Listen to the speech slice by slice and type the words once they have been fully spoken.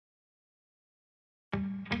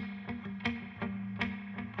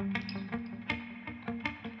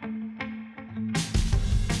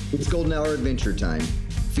It's Golden Hour Adventure Time,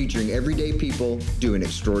 featuring everyday people doing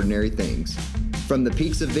extraordinary things. From the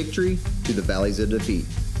peaks of victory to the valleys of defeat,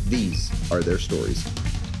 these are their stories.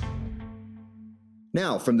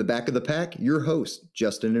 Now, from the back of the pack, your hosts,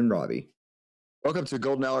 Justin and Robbie. Welcome to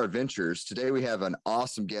Golden Hour Adventures. Today we have an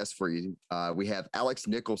awesome guest for you. We have Alex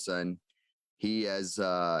Nickelson. He's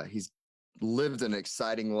lived an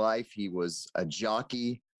exciting life. He was a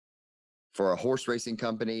jockey for a horse racing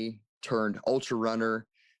company, turned ultra runner,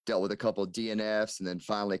 dealt with a couple of DNFs, and then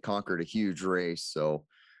finally conquered a huge race. So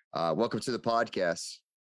welcome to the podcast.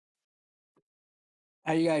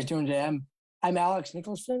 How you guys doing today? I'm Alex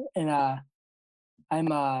Nickelson, and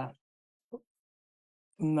I'm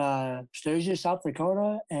Sturgis, South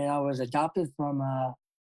Dakota, and I was adopted from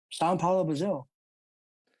Sao Paulo, Brazil.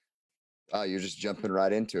 You're just jumping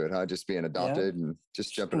right into it, huh? Just being adopted and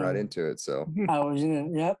just jumping right into it. So I was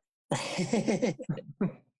in it. Yep.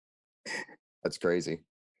 That's crazy.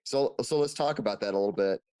 So let's talk about that a little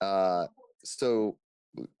bit. So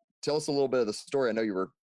tell us a little bit of the story. I know you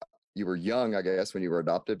were young, I guess, when you were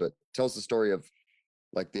adopted, but tell us the story of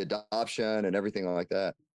like the adoption and everything like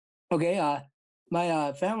that. Okay.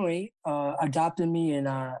 My family adopted me in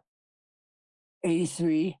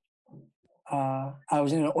 1983. I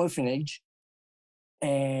was in an orphanage,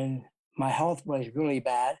 and my health was really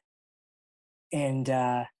bad. And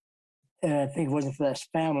I think if it wasn't for this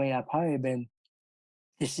family, I'd probably been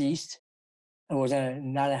deceased. I was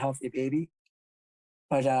not a healthy baby.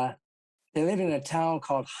 But they live in a town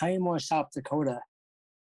called Highmore, South Dakota.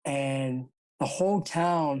 And the whole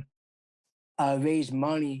town raised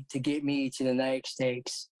money to get me to the United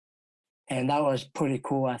States. And that was pretty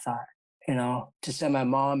cool, I thought, to send my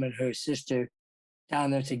mom and her sister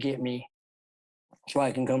down there to get me so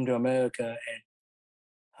I can come to America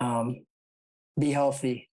and be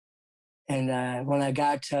healthy. And when I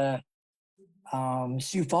got to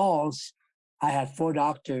Sioux Falls, I had 4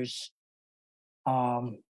 doctors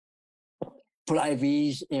put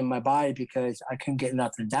IVs in my body because I couldn't get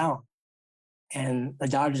nothing down. And the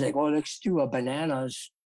doctor's like, well, let's do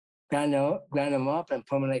bananas, grind them up and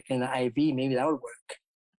put them like in the IV. Maybe that would work.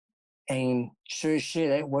 And sure as shit,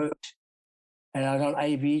 it worked. And I was on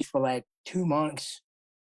IVs for like 2 months,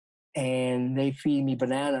 and they feed me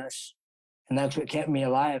bananas. And that's what kept me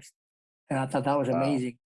alive. And I thought that was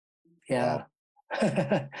amazing. Yeah.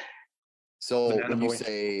 Wow. So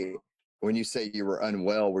when you say you were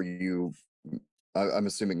unwell, were you, I'm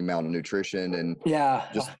assuming malnutrition and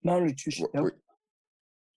just malnutrition.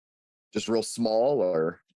 Just real small,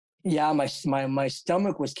 or? Yeah, my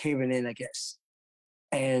stomach was caving in, I guess.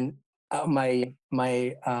 And my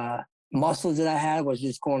muscles that I had was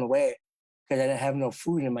just going away because I didn't have no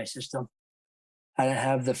food in my system. I didn't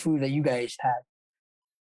have the food that you guys had.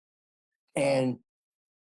 And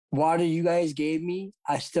water you guys gave me,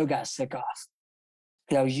 I still got sick off.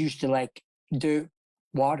 Because I was used to like dirt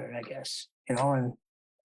water, I guess, and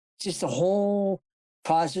just the whole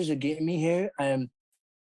process of getting me here. I'm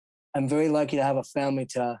very lucky to have a family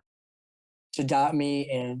to adopt me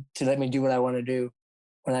and to let me do what I want to do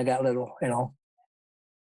when I got little,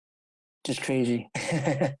 just crazy.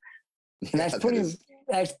 And that's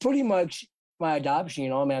pretty much my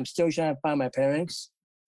adoption, I'm still trying to find my parents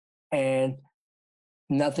and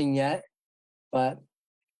nothing yet, but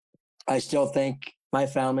I still thank my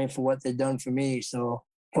family for what they've done for me. So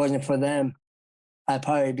if it wasn't for them, I'd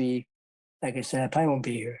probably be, like I said, I probably won't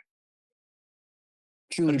be here.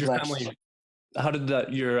 Truly blessed. How did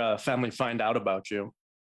your family find out about you?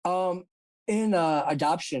 In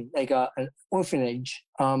adoption, like an orphanage.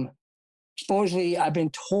 Supposedly, I've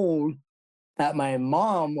been told that my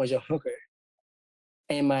mom was a hooker,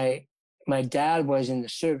 and my dad was in the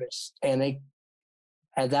service, and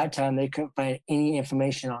at that time they couldn't find any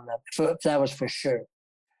information on that. That was for sure.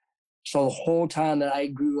 So the whole time that I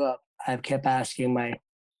grew up, I've kept asking my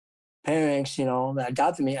parents, that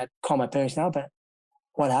adopted me. I call my parents now, but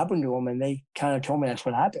what happened to them? And they kind of told me that's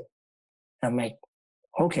what happened. I'm like,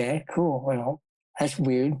 okay, cool. That's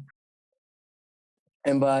weird.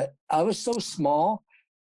 But I was so small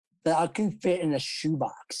that I couldn't fit in a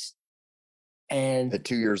shoebox. And at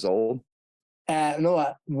 2 years old?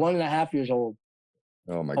 No, 1.5 years old.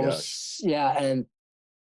 Oh my gosh.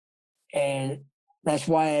 And that's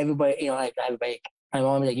why everybody, my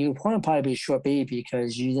mom was like, you want to probably be a short baby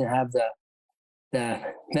because you didn't have the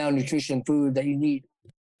malnutrition food that you need,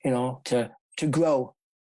 to grow.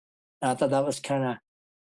 And I thought that was kind of,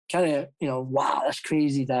 wow, that's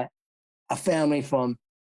crazy that a family from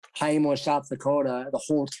Highmore, South Dakota, the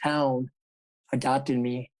whole town adopted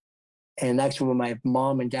me. And that's where my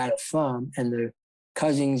mom and dad are from, and their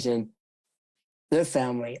cousins and their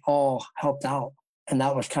family all helped out. And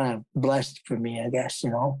that was kind of blessed for me, I guess,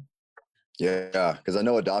 Yeah, because I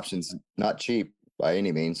know adoption's not cheap by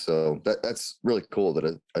any means. So that's really cool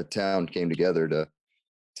that a town came together to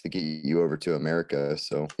get you over to America.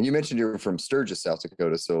 So, and you mentioned you were from Sturgis, South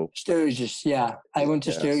Dakota. So Sturgis, yeah. I went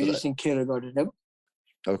to Yeah, so Sturgis in kindergarten. Yep.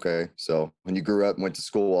 okay, so when you grew up and went to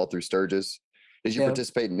school all through Sturgis, did you Yep.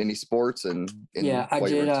 participate in any sports Yeah, I while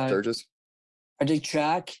you were did. in Sturgis? I did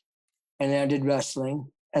track, and then I did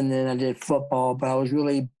wrestling, and then I did football. But I was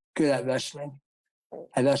really good at wrestling.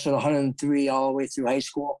 I wrestled 103 all the way through high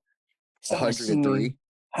school. Started my senior- 103.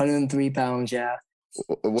 103 pounds, yeah.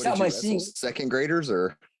 What did Started you my wrestle? senior- Second graders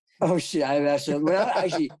or? Oh shit! I wrestled. When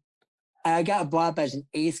I got brought up as an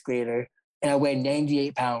 8th grader, and I weighed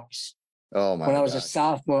 98 pounds. Oh my When I was a gosh.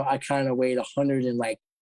 sophomore, I kind of weighed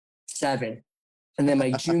 107, and then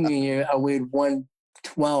my junior year, I weighed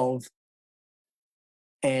 112,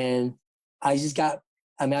 and I just got.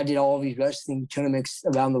 I mean, I did all these wrestling tournaments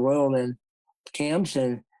around the world and camps,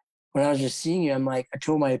 and when I was a senior, I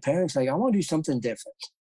told my parents, I want to do something different.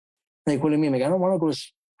 Like, what do you mean? I don't want to go to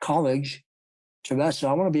college to wrestle.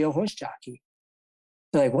 I want to be a horse jockey.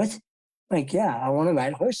 They're like, what? Yeah, I want to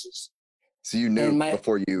ride horses. So you knew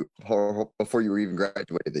before you were even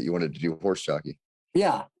graduated that you wanted to do horse jockey.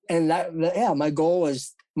 Yeah, and my goal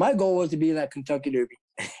was to be in that Kentucky Derby.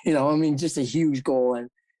 Just a huge goal. And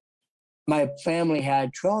my family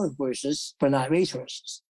had trailing horses, but not race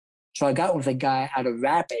horses. So I got with a guy out of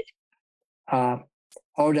Rapid, Ardell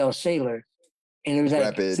Saylor, and it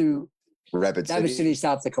was through Rapid City,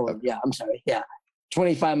 South Dakota. Okay. Yeah, I'm sorry. Yeah,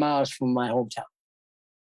 25 miles from my hometown.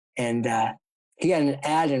 And he had an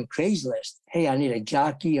ad in Craigslist. Hey, I need a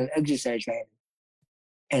jockey and exercise trainer.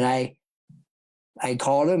 And I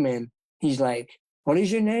called him, and he's like, what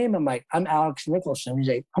is your name? I'm like, I'm Alex Nickelson. He's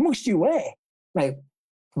like, how much do you weigh?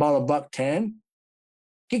 About $110.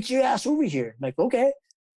 Get your ass over here. I'm like, okay.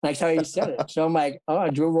 That's how he said it. So I'm like, oh, I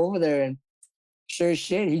drove over there, and sure as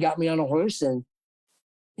shit, he got me on a horse, and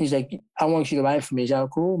he's like, I want you to ride for me. Is that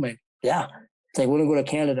cool? I'm like, yeah. It's like, we're going to go to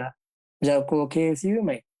Canada. Is that cool? Okay with you? I'm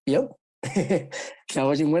like, yep. So I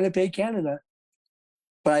was in Winnipeg, Canada.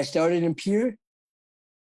 But I started in Pierre,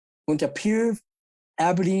 went to Pierre,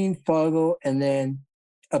 Aberdeen, Fargo, and then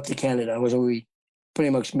up to Canada was where we pretty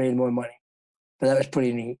much made more money. But that was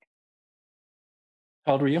pretty neat.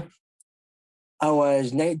 How old were you? I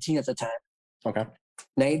was 19 at the time. Okay.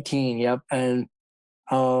 19, yep. And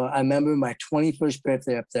I remember my 21st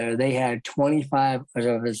birthday up there. They had 25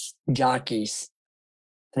 of his jockeys.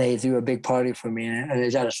 They threw a big party for me, and it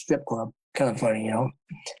was at a strip club. Kind of funny,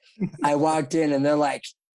 I walked in, and they're like,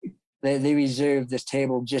 they reserved this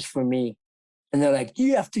table just for me. And they're like,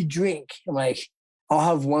 you have to drink. I'm like, I'll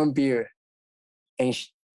have one beer. And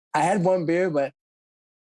I had one beer, but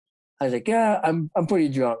I was like, yeah, I'm pretty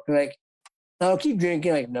drunk. They're like, I'll keep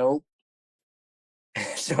drinking. Like, no.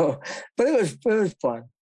 So, but it was fun.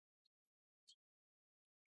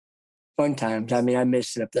 Fun times. I mean, I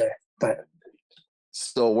missed it up there. But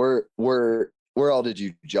so where all did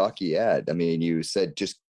you jockey at? I mean, you said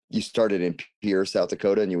you started in Pierre, South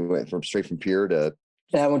Dakota, and you went straight from Pierre to.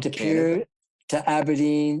 I went to Pierre, to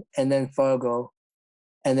Aberdeen, and then Fargo,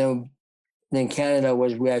 and then Canada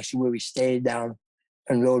was where we stayed down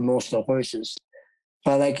and rode most of the horses.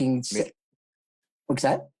 But what's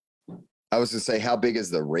that? I was gonna say, how big is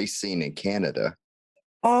the race scene in Canada?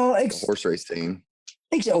 Oh, The horse race scene.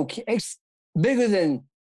 It's okay. It's bigger than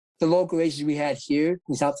the local races we had here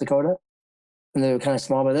in South Dakota, and they were kind of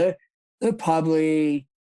small. But they're probably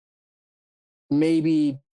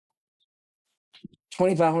maybe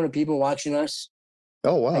 2,500 people watching us.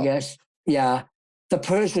 Oh wow! I guess, yeah. The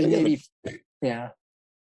purse was maybe, yeah.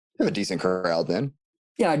 You have a decent crowd then.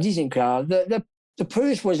 Yeah, a decent crowd. The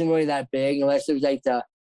purse wasn't really that big unless it was like the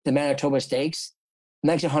Manitoba Stakes. And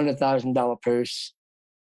that's $100,000 purse.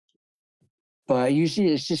 But usually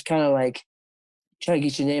it's just kind of like trying to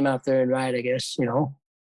get your name out there and ride, I guess,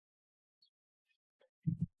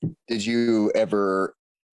 Did you ever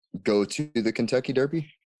go to the Kentucky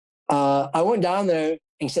Derby? I went down there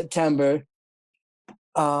in September,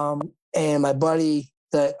 and my buddy,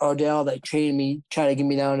 Ardell, that trained me, tried to get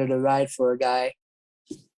me down there to ride for a guy.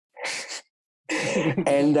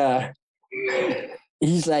 And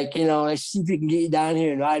he's like, let's see if we can get you down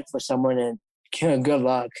here and ride for someone, and good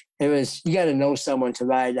luck. You got to know someone to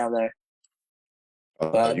ride down there.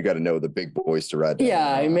 But you got to know the big boys to ride down there.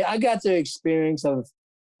 I mean, I got the experience of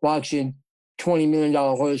watching $20 million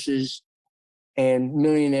horses and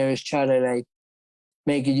millionaires try to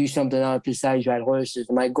make you do something else besides ride horses.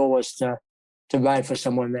 And my goal was to ride for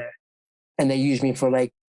someone there, and they used me for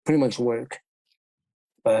pretty much work.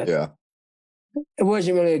 But yeah, it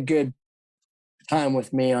wasn't really a good time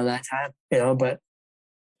with me on that time, but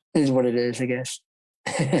it is what it is, I guess.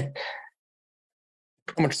 How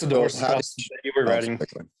much did the horses how cost that you were riding?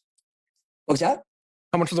 What's that?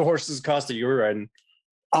 How much did the horses cost that you were riding?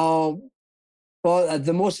 Well,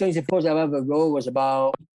 the most expensive horse I've ever rode was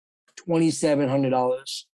about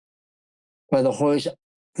 $2,700. But the horse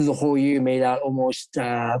through the whole year made out almost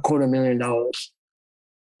 $250,000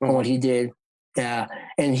 on what he did. Yeah,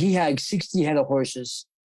 and he had 60 head of horses,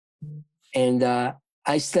 and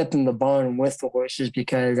I slept in the barn with the horses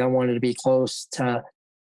because I wanted to be close to.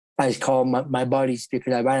 I just call my buddies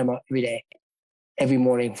because I ride them every day, every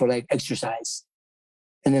morning for like exercise,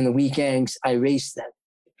 and then the weekends I race them.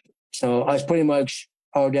 So I was pretty much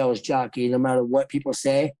Ardell's jockey. No matter what people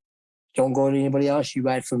say, don't go to anybody else. You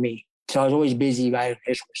ride for me. So I was always busy riding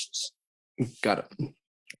his horses. Got it.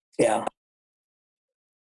 Yeah.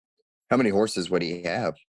 How many horses would he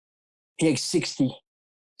have? He had 60.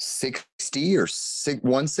 60 or 6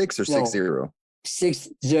 1 6 or 60?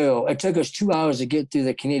 60. It took us 2 hours to get through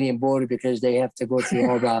the Canadian border because they have to go through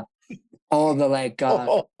all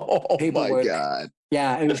the paperwork. My God.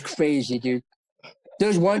 Yeah, it was crazy, dude. There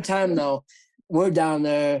was one time though, we're down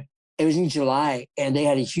there. It was in July, and they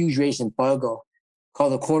had a huge race in Fargo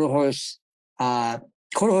called the quarter horse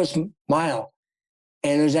mile,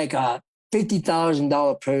 and it was like a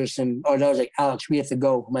 $50,000 purse. And that was like, Alex, we have to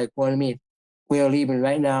go. I'm like, what do you mean? We are leaving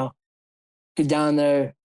right now. Get down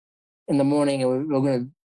there in the morning, and we're going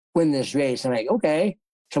to win this race. I'm like, okay.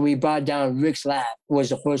 So we brought down Rick's Lab, was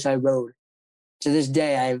the horse I rode. To this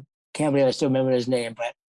day, I can't believe I still remember his name,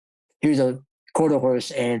 but he was a quarter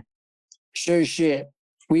horse, and sure as shit,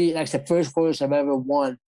 that's the first horse I've ever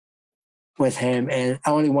won with him, and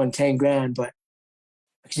I only won 10 grand, but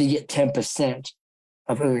because you get 10%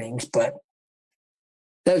 of earnings. But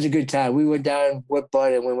that was a good time. We went down with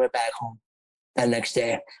Bud, and we went back home that next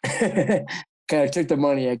day. Kind of took the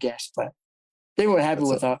money, I guess, but they weren't happy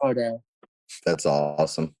with our dad. That's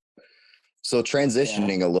awesome. So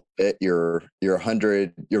transitioning a little bit, you're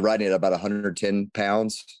riding at about 110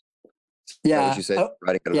 pounds. Yeah, what you said,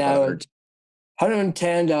 riding at about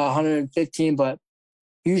 110 to 115, but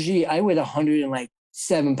usually I weigh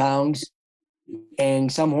 107 pounds.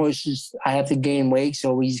 And some horses I have to gain weight,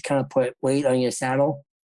 so we just kind of put weight on your saddle,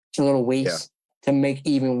 to little weights to make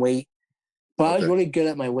even weight. But I was really good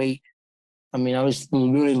at my weight. I mean, I was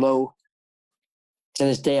really low. To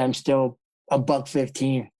this day, I'm still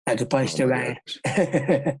 $115. I could probably still ride.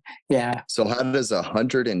 Yeah. So how does a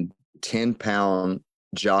 110-pound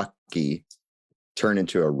jockey turn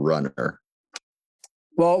into a runner?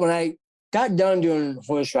 Well, when I got done doing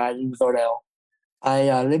horse riding with Odell,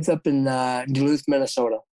 I lived up in Duluth,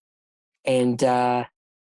 Minnesota, and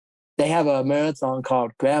they have a marathon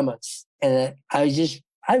called Grandma's, and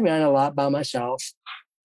I ran a lot by myself,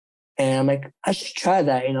 and I'm like, I should try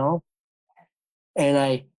that, And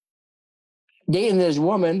I dating this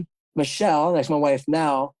woman, Michelle, that's my wife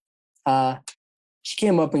now. She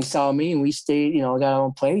came up and saw me, and we stayed, got our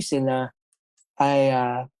own place, and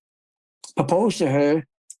I proposed to her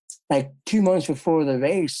like 2 months before the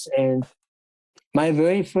race, and my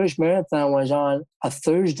very first marathon was on a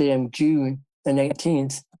Thursday in June the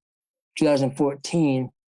 19th,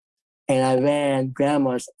 2014, and I ran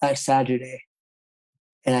Grandma's that Saturday,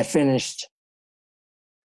 and I finished.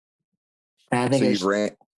 And I think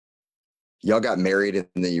y'all got married, and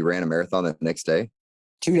then you ran a marathon the next day?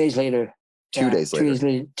 2 days later. 2 days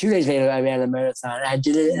later. 2 days later, I ran a marathon. I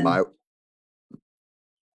did it in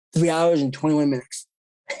 3 hours and 21 minutes.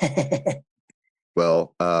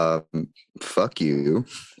 Well, fuck you.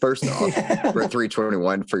 First off, for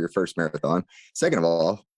 3:21 for your first marathon. Second of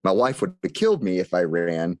all, my wife would have killed me if I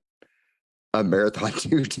ran a marathon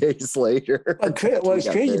 2 days later. What's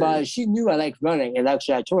crazy about it, she knew I liked running, and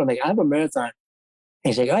actually I told her, like, I have a marathon.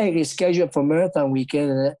 And she's like, "Oh, you can schedule up for marathon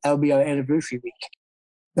weekend, and that'll be our anniversary week."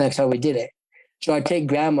 And that's how we did it. So I take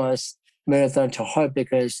Grandma's marathon to heart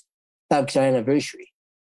because that's our anniversary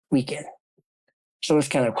weekend. So it's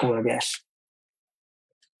kind of cool, I guess.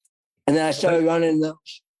 And then I started running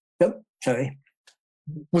those. Yep, sorry.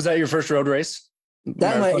 Was that your first road race?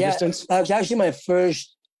 That was actually my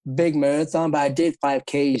first big marathon, but I did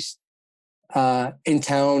 5Ks in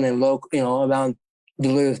town and local, around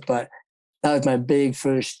Duluth. But that was my big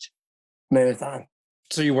first marathon.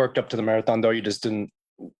 So you worked up to the marathon, though? You just didn't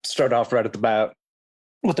start off right at the bat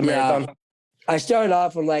with the marathon? I started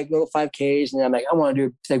off with like little 5Ks, and I'm like, I want to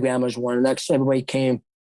do the Grandma's one. And next, everybody came.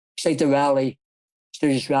 It's like the rally,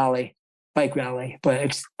 Sturgis Rally, bike rally, but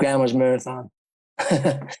it's Grandma's marathon.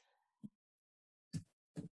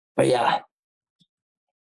 But yeah.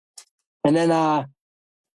 And then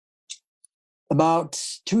about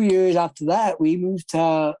 2 years after that, we moved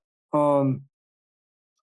to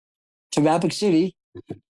Rapid City,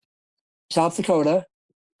 South Dakota,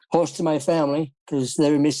 close to my family because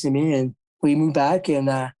they were missing me, and we moved back, and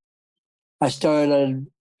I started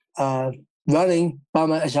running by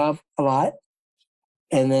myself a lot.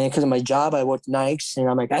 And then because of my job, I worked nights, and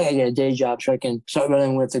I'm like, I gotta get a day job so I can start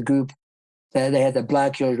running with a group that they had, the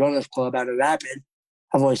Black Hills Runners Club out of Rapid.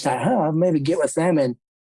 I've always thought, I'll maybe get with them and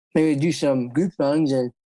maybe do some group runs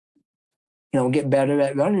and, get better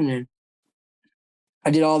at running. And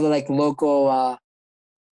I did all the like local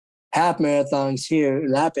half marathons here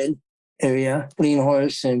in Rapid area, Lean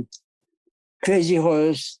Horse and Crazy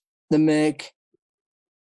Horse, the Mick,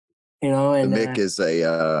 and the Mick is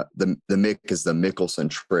the Mick is the Nickelson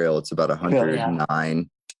Trail. It's about 109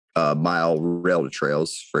 mile rail to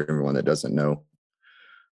trails for everyone that doesn't know.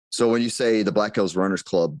 So when you say the Black Hills Runners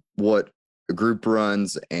Club, what group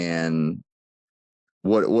runs and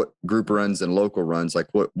what group runs and local runs, like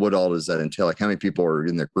what all does that entail? Like how many people are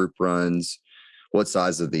in the group runs? What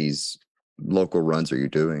size of these local runs are you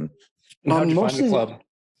doing? And how'd you find the club?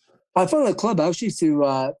 I found the club actually through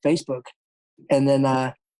Facebook, and then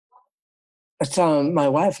I was telling my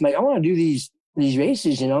wife, I'm like, I want to do these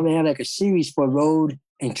races. They had like a series for road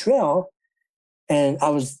and trail, and I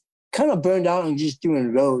was kind of burned out on just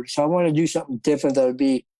doing road, so I want to do something different that would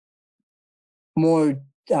be more,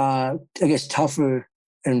 I guess, tougher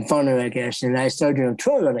and funner, I guess. And I started doing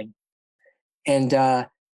trail running, and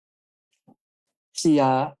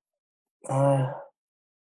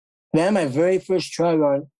man, my very first trail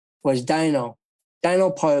run was Dino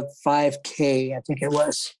Park 5K, I think it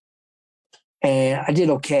was. And I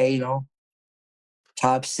did okay,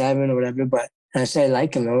 top 7 or whatever, but I started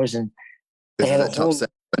liking those. And is that top 7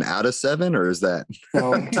 out of 7, or is that?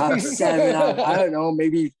 Top 7 out of, I don't know,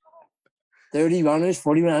 maybe 30 runners,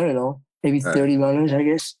 40 runners, I don't know, maybe 30 runners, I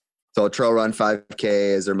guess. So a trail run 5K,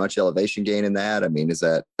 is there much elevation gain in that? I mean, is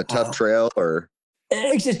that a tough trail or?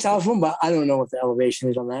 It's a tough one, but I don't know what the elevation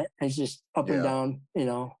is on that. It's just up and down,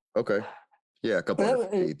 Okay. Yeah, a couple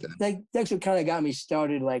of feet then. That's what kind of got me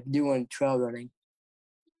started, like doing trail running.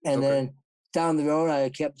 And then down the road, I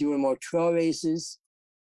kept doing more trail races.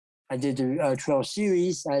 I did the trail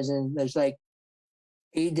series, as in there's like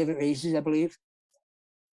 8 different races, I believe.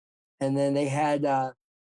 And then they had a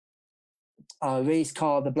race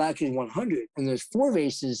called the Black Hills 100, and there's 4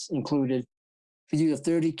 races included. If you do the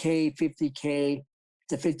 30K, 50K,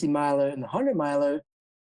 the 50 miler, and the 100 miler,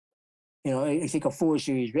 it's like a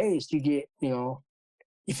 4-series race. You get, you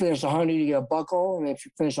finish 100, you get a buckle, and if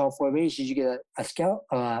you finish all 4 races, you get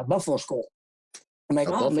a buffalo skull. I'm like,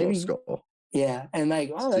 buffalo skull. Yeah, and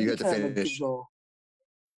like, so you had to finish.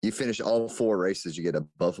 You finish all 4 races, you get a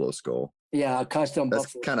buffalo skull. Yeah, a custom.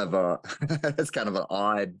 That's kind of an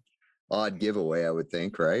odd giveaway, I would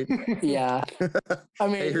think, right? Yeah. I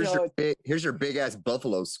mean, hey, here's your big ass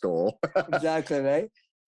buffalo skull. Exactly, right?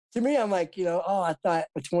 To me, I'm like, I thought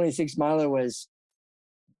a 26 miler was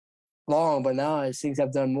long, but now as things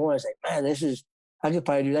I've done more, it's like, man, I could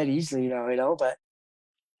probably do that easily, but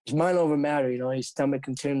it's mind over matter, your stomach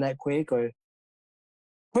can turn that quick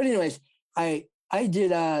but anyways, I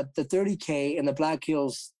did the 30K in the Black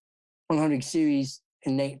Hills 100 series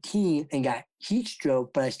in 19 and got heat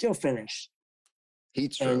stroke, but I still finished.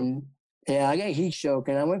 Heat stroke? And yeah, I got heat stroke,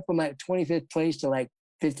 and I went from like 25th place to like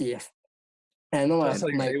 50th. And I know Tell us how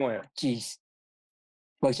your day went. Geez.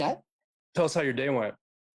 What's that? Tell us how your day went.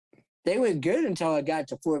 They went good until I got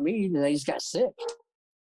to Fort Meade, and I just got sick.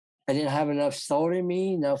 I didn't have enough salt in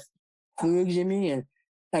me, enough fluids in me. And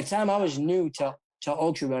that time I was new to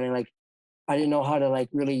ultra running. Like, I didn't know how to like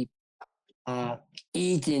really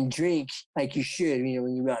eat and drink like you should,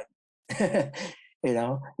 when you run.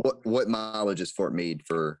 What mileage is Fort Meade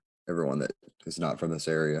for everyone that is not from this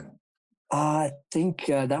area? I think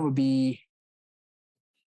that would be,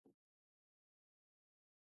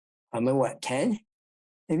 10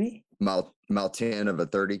 maybe? Mile 10 of a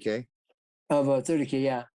 30K? Of a 30K,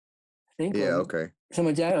 yeah. I think. Yeah, okay.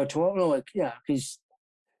 Something like that, or 12? No, yeah, because.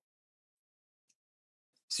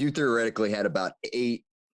 So you theoretically had about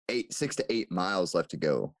 6 to 8 miles left to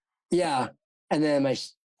go. Yeah, and then I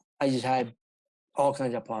just had all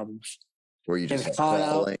kinds of problems. Were you just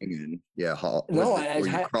crawling and No, I was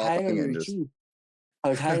hiding under a tree. I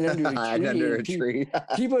was hiding under a tree.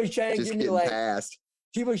 People were trying to get me past.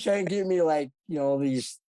 People were trying to get me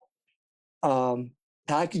these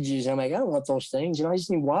packages. I'm like, I don't want those things. I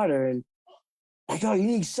just need water. And like, oh, you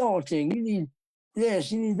need salting. You need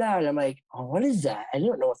this. You need that. I'm like, oh, what is that? I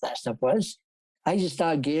didn't know what that stuff was. I just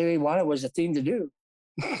thought Gatorade water was a thing to do.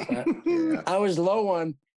 I was low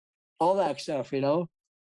on all that stuff,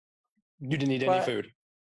 You didn't eat any But food.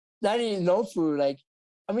 not eating no food. Like,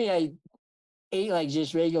 I mean, I ate like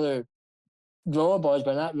just regular granola bars,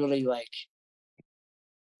 but not really like,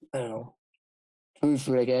 I don't know,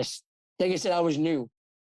 food, I guess. Like I said, I was new.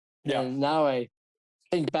 Yeah. And now I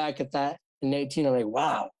think back at that in 18, I'm like,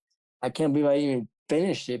 wow, I can't believe I even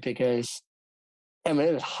finished it because, I mean,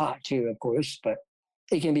 it was hot too, of course, but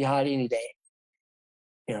it can be hot any day,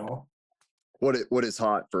 you know. What is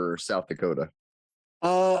hot for South Dakota?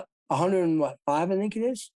 105, I think it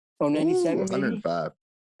is, or 97 Ooh, maybe. 105.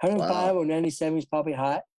 105 Wow. or 97 is probably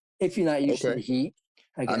hot if you're not used to the Okay. heat,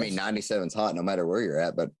 I guess. I mean, 97 is hot no matter where you're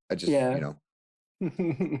at, but I just, Yeah.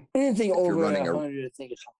 Anything if you're over running 100, I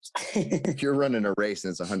think it's hot. if you're running a race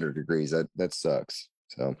and it's 100 degrees, that sucks.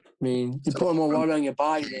 So, I mean, you so put more from, water on your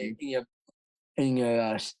body in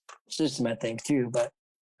your system, I think, too. But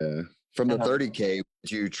from the uh, 30K,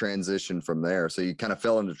 you transition from there. So you kind of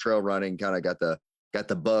fell into trail running, kind of got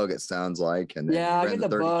the bug, it sounds like, and then yeah, you I ran got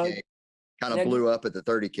the the 30K, bug. kind And of blew up at the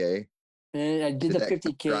 30K. and I did Did the that kind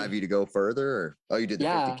of 50K. drive you to go further? Or, oh, you did the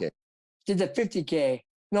Yeah, 50K. did the 50K.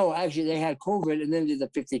 No, actually, they had COVID and then did the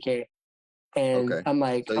 50K. And Okay. I'm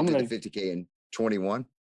like, So you I'm did gonna, the 50K in 21?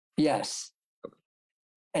 yes.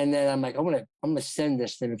 And then I'm like, I'm gonna send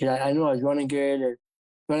this thing because I know I was running good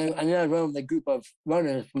and I knew I was running with a group of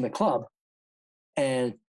runners from the club.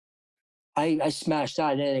 And I smashed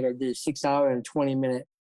out. And I did a 6 hour and 20 minute,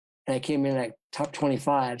 and I came in like top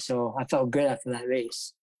 25. So I felt good after that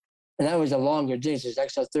race. And that was a longer distance. It's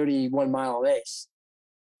actually a 31-mile race.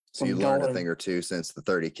 So you from learned a Dalton. thing or two since the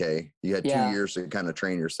 30K. You had 2 Yeah. years to kind of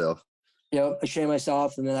train yourself. You know, I trained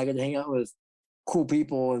myself, and then I got to hang out with cool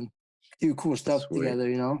people and do cool stuff Sweet. together.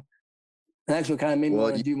 You know, and that's what kind of made me Well,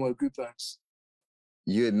 want to do more group runs.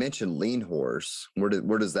 You had mentioned Lean Horse. Where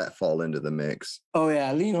does that fall into the mix? Oh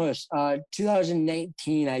yeah, Lean Horse.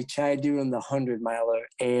 2019, I tried doing the 100-miler,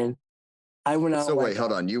 and I went out. So like, wait,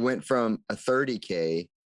 hold on. You went from a 30K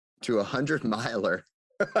to a 100-miler.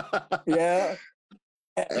 Yeah,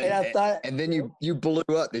 and I thought. And then you blew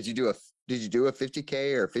up. Did you do a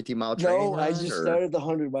 50K or a 50-mile training No, run? I just started the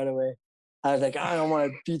 100 right away. I was like, I don't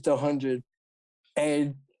want to beat the 100,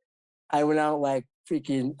 and I went out like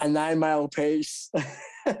freaking a 9-mile pace,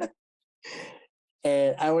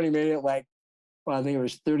 and I only made it like, well, I think it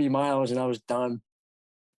was 30 miles, and I was done.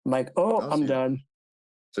 I'm like, oh, I'm done.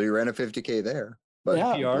 So you ran a 50K there, but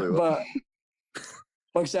Yeah, you blew up. but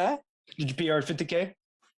what's that? Did you PR 50K?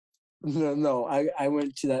 No, I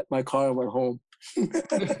went to my car and went home.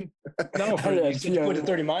 No, but you said you put it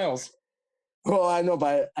 30 miles. Well, I know,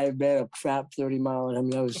 but I made a crap 30 miles. I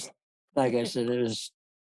mean, that was, like I said, it was.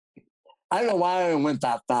 I don't know why I went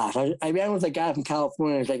that fast. I ran with a guy from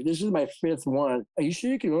California. He's like, this is my 5th one. Are you sure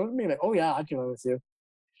you can run with me? I'm like, oh yeah, I can run with you.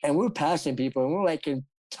 And we're passing people, and we're like in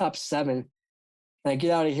top 7. And I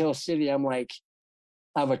get out of Hill City. I'm like,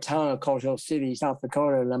 I have a town called Hill City, South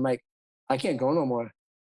Dakota, and I'm like, I can't go no more.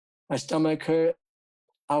 My stomach hurt.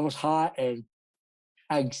 I was hot, and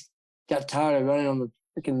I got tired of running on the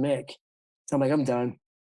freaking Mick. So I'm like, I'm done.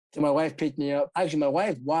 So my wife picked me up. Actually, my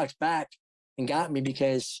wife walked back and got me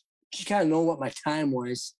because she kind of knew what my time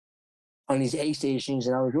was on these aid stations,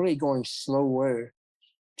 and I was really going slower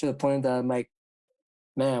to the point that I'm like,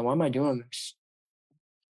 man, why am I doing this?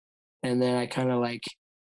 And then I kind of like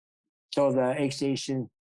told the aid station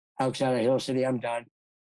outside of Hill City, I'm done.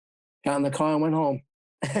 Got in the car and went home.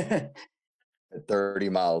 At 30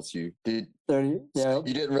 miles, you did. 30, yeah.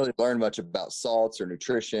 You didn't really learn much about salts or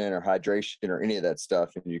nutrition or hydration or any of that stuff,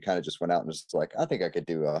 and you kind of just went out and just like, I think I could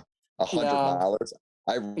do a 100-milers.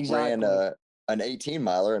 I ran an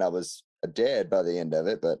 18-miler and I was dead by the end of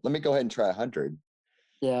it. But let me go ahead and try 100.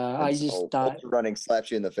 Yeah, And I just thought running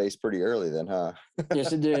slaps you in the face pretty early, then, huh?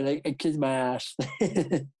 yes, it did. It kicked my ass.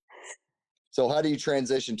 So, how do you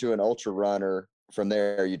transition to an ultra runner from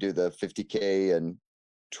there? You do the 50K in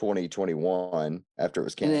 2021 after it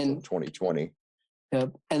was canceled in 2020.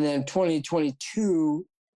 Yep. And then 2022,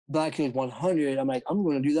 Black Hills 100. I'm like, I'm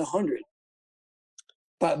going to do the 100.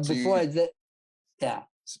 But So before I did, yeah.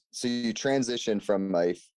 So you transition from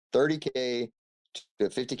a 30K to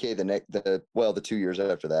 50K the 2 years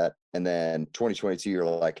after that, and then 2022 you're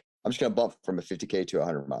like, I'm just gonna bump from a 50K to a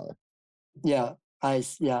 100-miler. Yeah,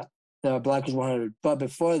 the Black Hills 100. But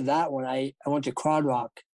before that one, I went to Quad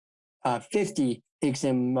Rock 50. It's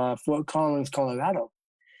in Fort Collins, Colorado,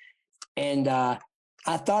 and I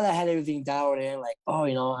thought I had everything dialed in. Like, oh,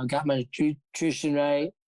 I got my nutrition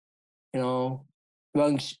right.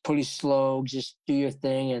 Run's pretty slow. Just do your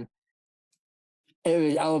thing, and it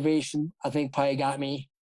was elevation. I think probably got me.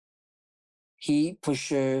 Heat for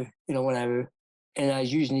sure. Whatever. And I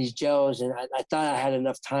was using these gels, and I thought I had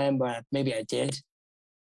enough time, but maybe I did.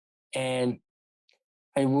 and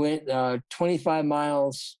I went 25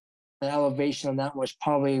 miles. The elevation on that was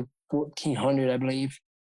probably 1,400, I believe.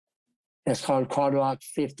 It's called Quad Rock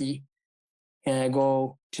 50. And I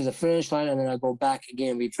go to the finish line, and then I go back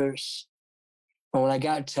again, reverse. And when I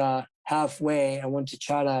got to halfway, I went to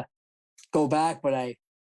try to go back, but I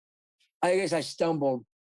guess I stumbled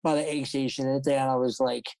by the aid station, and then I was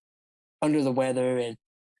like under the weather, and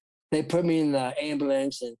they put me in the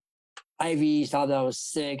ambulance, and IVs thought that I was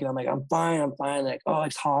sick, and I'm like, I'm fine. Like, oh,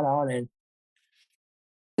 it's hot out, and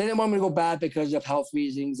they didn't want me to go back because of health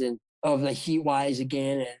reasons and of the heat wise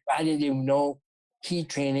again, and I didn't even know heat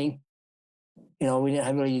training. We didn't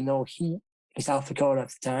have really no heat in South Dakota at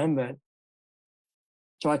the time, but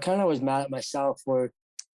so I kind of was mad at myself for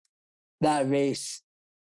that race.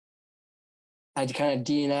 I kind of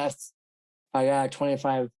DNF'd. I got a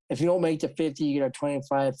 25. If you don't make the 50, you get a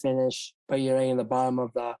 25 finish, but you're in the bottom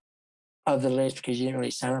of the list because you didn't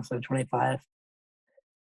really sign up for the 25.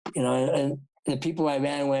 And the people I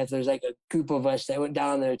ran with, there's like a group of us that went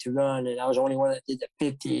down there to run, and I was the only one that did the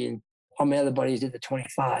 50, and all my other buddies did the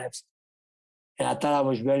 25s. And I thought I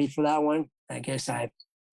was ready for that one. I guess I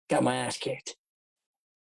got my ass kicked.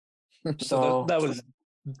 So that was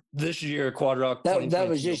this year, Quad Rock. That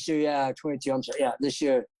was this year, yeah, 22. I'm sorry, yeah, this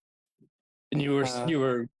year. And you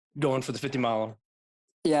were going for the 50 mile.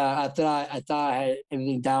 Yeah, I thought I had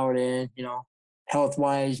everything dialed in, health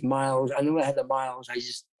wise, miles. I knew I had the miles.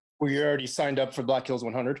 Were you already signed up for Black Hills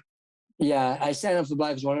 100? Yeah, I signed up for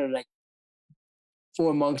Black Hills 100 like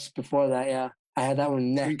 4 months before that. Yeah, I had that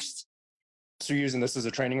one next. So you're using this as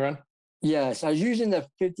a training run? Yes, I was using the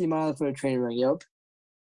 50 mile for a training run. Yep.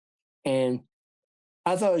 And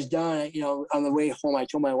I thought it was done. On the way home, I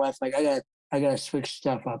told my wife, like, I gotta switch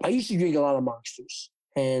stuff up. I used to drink a lot of Monsters,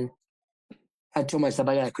 and I told myself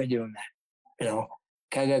I gotta quit doing that.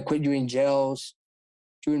 I gotta quit doing gels,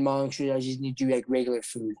 doing Monsters. I just need to do like regular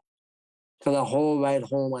food. For the whole ride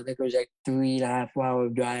home, I think it was like 3.5 hour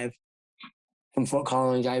drive from Fort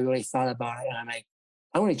Collins. I really thought about it, and I'm like,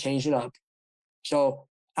 I'm gonna change it up. So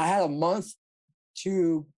I had a month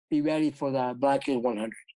to be ready for the Black Hills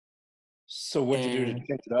 100. So what'd you do to change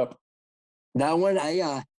it up? That one,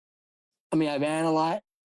 I ran a lot,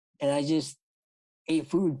 and I just ate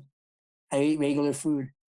food. I ate regular food.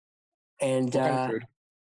 And what kind of food?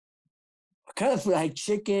 Kind of food. I had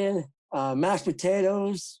chicken, mashed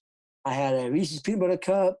potatoes. I had a Reese's peanut butter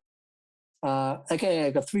cup. Like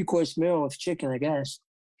a 3-course meal with chicken, I guess.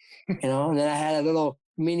 And then I had a little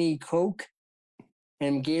mini Coke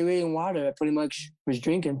and Gatorade and water. I pretty much was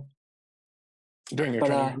drinking. During your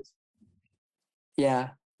training? Yeah.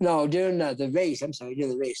 No, during the race. I'm sorry, during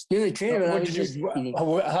the race. During the training,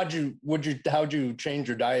 how'd you change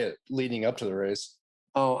your diet leading up to the race?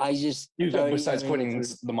 Oh, I just besides quitting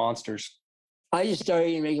the Monsters. I just started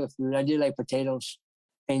eating regular food. I did like potatoes,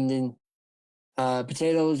 and then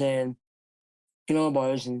potatoes and granola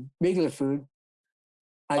bars and regular food.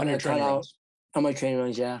 On your training runs? On my training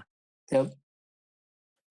runs, yeah. Yep.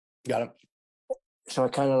 Got it. So I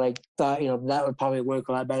kind of like thought, that would probably work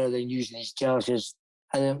a lot better than using these gels. Because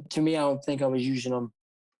to me, I don't think I was using them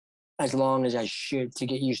as long as I should to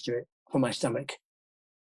get used to it for my stomach.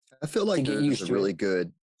 I feel like there's a really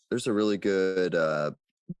good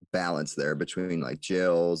balance there between like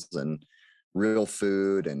gels and real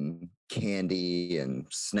food and candy and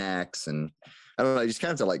snacks, and I don't know, you just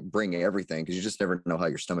kind of have to like bring everything, because you just never know how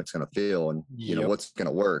your stomach's going to feel, and what's going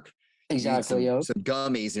to work. Exactly. Some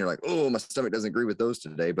gummies, and you're like, oh, my stomach doesn't agree with those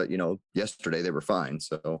today, but yesterday they were fine.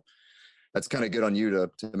 So that's kind of good on you to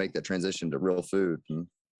make that transition to real food, and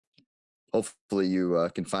hopefully you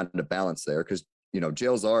can find a balance there, because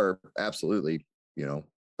gels are absolutely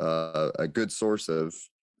a good source of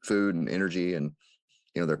food and energy, and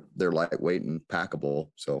they're lightweight and packable,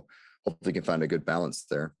 so hopefully you can find a good balance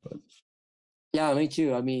there. But yeah, me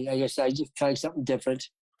too. I mean, I guess I just tried something different.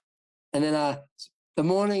 And then the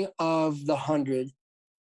morning of the 100,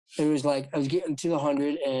 it was like I was getting to the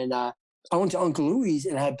 100, and I went to Uncle Louie's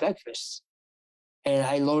and had breakfast, and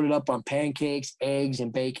I loaded up on pancakes, eggs,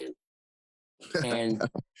 and bacon. And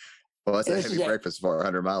well, that's a heavy breakfast for a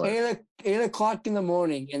 100 miler. 8 o'clock in the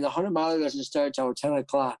morning, and the 100 miler doesn't start till 10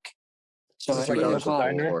 o'clock. So at 8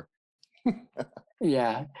 o'clock,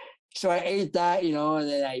 yeah. So I ate that, and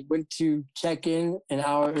then I went to check in an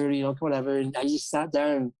hour early, whatever. And I just sat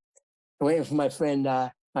there and waiting for my friend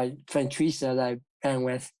Teresa that I ran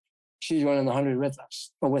with. She was running the 100 with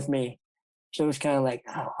us, or with me. So it was kind of like,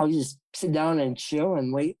 I'll just sit down and chill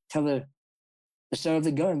and wait till the start of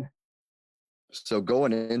the gun. So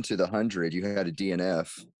going into the 100, you had a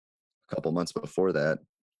DNF a couple months before that.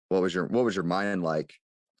 What was your mind like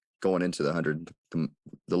going into the 100,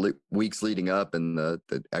 weeks leading up and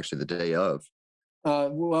actually the day of?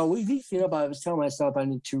 Well, I was telling myself I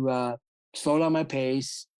need to slow down my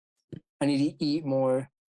pace. I need to eat more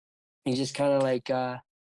and just kind of like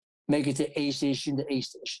make it to A station to A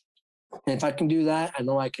station. And if I can do that, I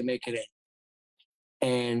know I can make it in.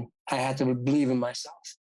 And I have to believe in myself.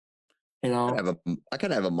 You know, I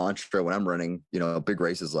kind of have a mantra when I'm running, big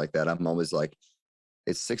races like that. I'm always like,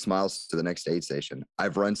 it's 6 miles to the next aid station.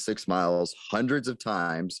 I've run 6 miles hundreds of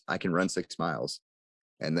times. I can run 6 miles.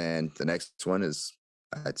 And then the next one is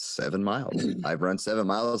at 7 miles. I've run 7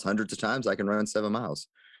 miles hundreds of times. I can run 7 miles.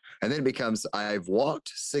 And then it becomes, I've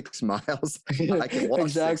walked 6 miles. I can walk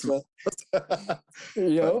exactly. 6 miles.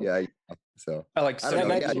 Yeah. So I like I don't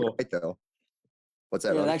know. Yeah, people. you're right though. What's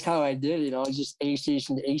that? Yeah, Robbie? that's how I did it. Just A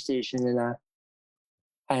station to A station.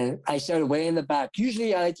 And I started way in the back.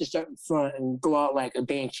 Usually I like to start in front and go out like a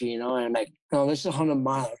banshee, and I'm like, no, this is 100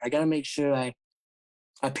 miles. I got to make sure I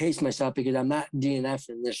pace myself because I'm not DNF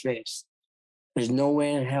in this race. There's no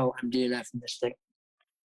way in hell I'm DNF in this thing.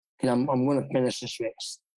 Because I'm going to finish this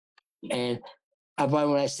race. And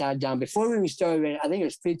when I sat down, before we even started, I think it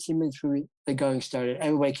was 15 minutes before the going started,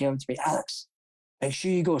 everybody came up to me, Alex, make sure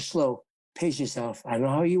you go slow. Pace yourself. I know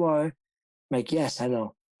how you are. I'm like, yes, I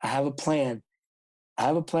know. I have a plan.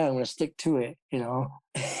 I'm going to stick to it,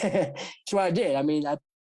 So I did. I mean, I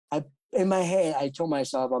in my head, I told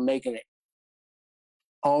myself I'm making it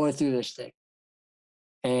all the way through this thing.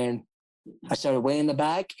 And I started way in the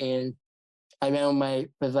back, and I ran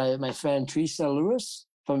with my friend Teresa Lewis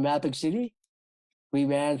from Rapid City. We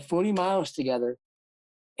ran 40 miles together,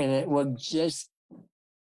 and it was just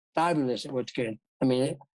fabulous. It was good. I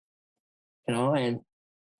mean, and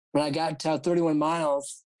when I got to 31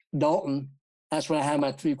 miles, Dalton, that's when I had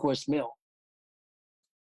my 3-course meal.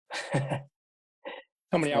 How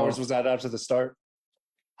many hours was that after the start?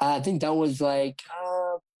 I think that was like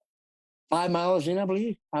 5 miles in, I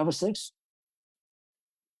believe, 5 or 6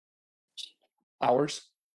 hours.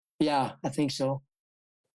 Yeah, I think so.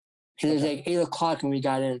 It was like 8:00 when we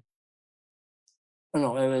got in. Oh,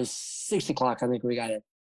 no, it was 6:00. I think we got in.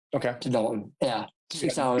 Okay. To Dalton. Yeah,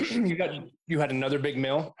 6 hours. You had another big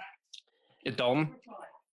meal at Dalton.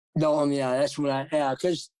 Dalton, yeah, that's when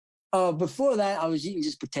because before that I was eating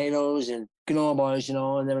just potatoes and granola bars,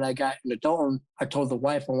 and then when I got into Dalton, I told the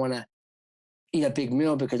wife I want to eat a big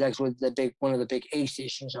meal because that's what one of the big aid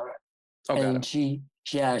stations are. Okay.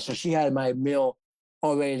 And so she had my meal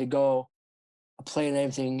all ready to go, a plate and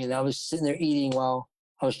everything, and I was sitting there eating while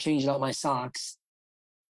I was changing out my socks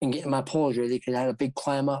and getting my poles ready because I had a big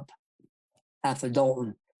climb up after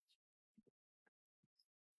Dalton.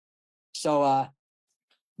 So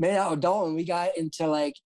made out of Dalton, we got into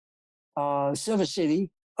like Silver City.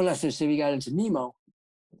 Oh, not Silver City, we got into Nemo.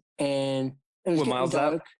 And it was getting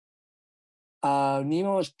dark.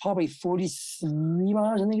 Nemo was probably 43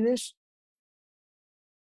 miles, I think it is.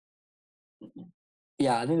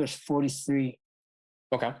 Yeah, I think it was 43.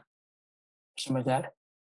 Okay. Something like that.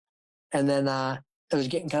 And then it was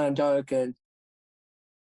getting kind of dark, and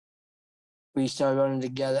we started running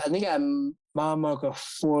together. I think at mile marker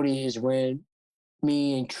 40 is when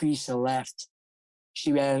me and Teresa left.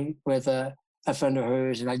 She ran with a friend of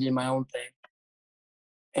hers, and I did my own thing.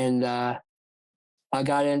 And I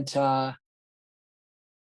got into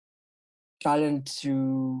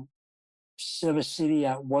Silver City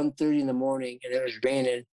at 1:30 in the morning, and it was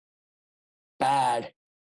raining bad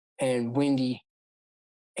and windy.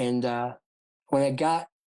 And when it got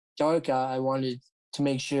dark out, I wanted to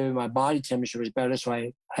make sure my body temperature was better, so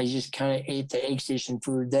I just kind of ate the aid station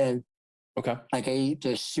food then. Okay. Like I ate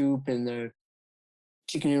the soup and the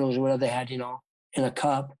chicken noodles or whatever they had, in a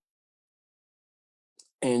cup.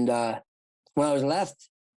 And when I was left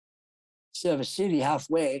Silver City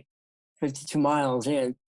halfway, 52 miles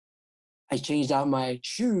in, I changed out my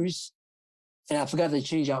shoes, and I forgot to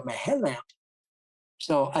change out my headlamp.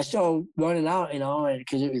 So I started running out,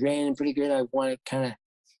 because it was raining pretty good. I wanted to kind of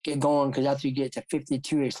get going because after you get to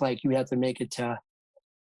 52, it's like you have to make it to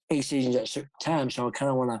 8 stations at a certain time. So I kind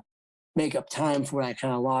of want to make up time for what I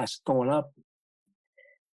kind of lost going up.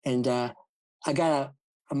 And I got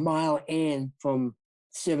a mile in from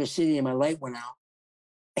Silver City and my light went out.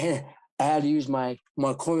 And I had to use my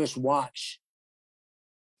Chorus watch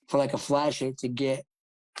for like a flashlight to get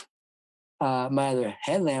my other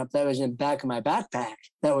headlamp that was in the back of my backpack.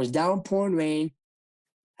 That was downpouring rain.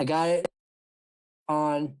 I got it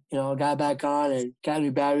on, got it back on and got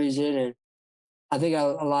new batteries in. And I think I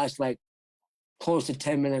lost like close to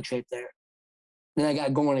 10 minutes right there. Then I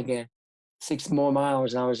got going again. 6 more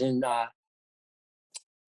miles and I was in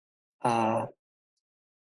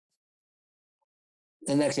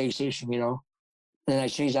the next aid station, And then I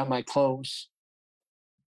changed out my clothes.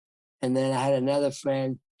 And then I had another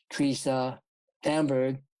friend, Teresa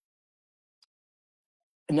Bamberg,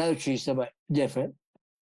 another Teresa, but different.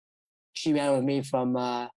 She ran with me from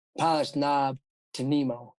Palace Knob to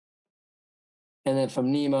Nemo. And then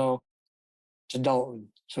from Nemo to Dalton.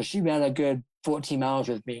 So she ran a good 14 miles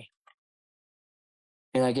with me.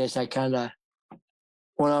 And I guess I kind of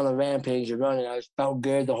went on a rampage of running. I felt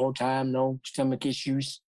good the whole time, no stomach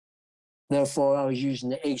issues. Therefore, I was using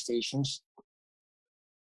the aid stations.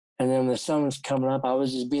 And then when the sun was coming up, I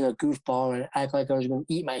was just being a goofball and act like I was going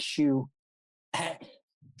to eat my shoe at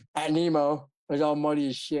Nemo. It was all muddy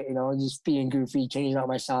as shit, just being goofy, changing out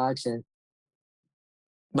my socks. And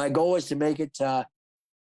my goal was to make it to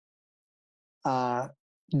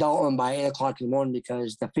Dalton by 8 o'clock in the morning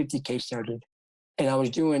because the 50K started. And I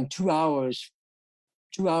was doing 2 hours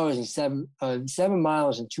and 7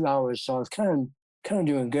 miles in 2 hours. So I was kind of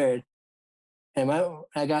doing good. And when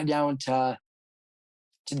I got down to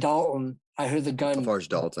Dalton, I heard the gun. How far is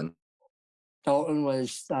Dalton? Dalton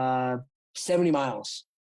was 70 miles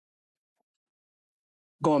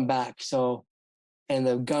going back. So, and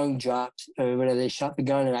the gun dropped, or whatever, they shot the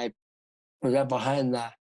gun, and I was right behind the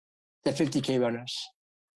 50K runners.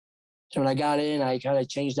 So when I got in, I kind of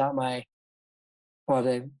changed out I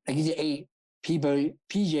ate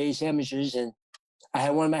PJ sandwiches, and I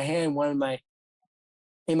had one in my hand, one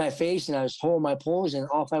in my face, and I was holding my poles, and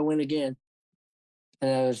off I went again. And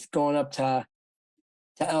I was going up to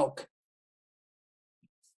Elk,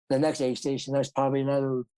 the next aid station. That's probably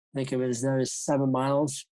another 7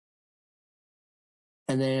 miles.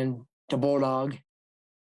 And then to Bulldog.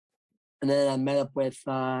 And then I met up with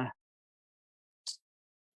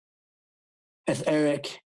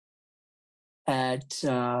Eric at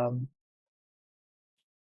the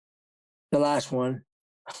last one,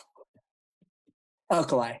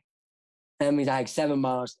 Alkali. That means I had 7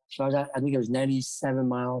 miles. So I think it was 97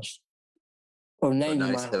 miles. Or 90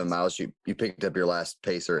 97 miles. You picked up your last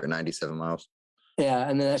pacer at 97 miles. Yeah,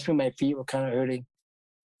 and then that's when my feet were kind of hurting.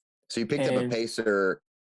 So you picked up a pacer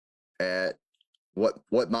at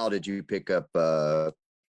what mile did you pick up the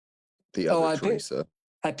other Teresa?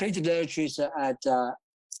 I picked up the other Teresa at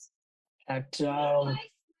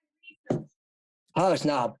Palace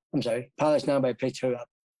Knob. I'm sorry, Palace Knob. I picked her up,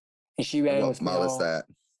 and she ran with me. What mile is that?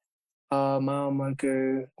 Mile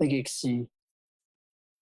marker. I think it's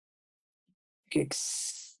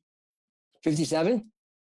 57.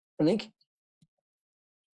 I think.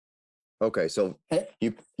 Okay, so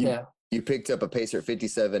you picked up a pacer at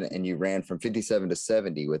 57, and you ran from 57 to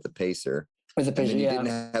 70 with the pacer. With the pacer, and then you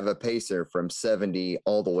didn't have a pacer from 70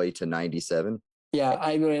 all the way to 97. Yeah,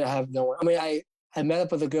 I really have no one. I mean, I met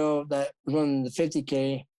up with a girl that was running the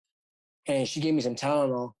 50K, and she gave me some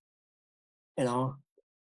Tylenol,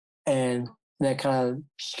 and she kind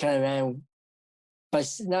of ran, but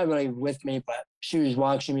not really with me, but she was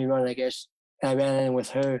watching me run, I guess, and I ran in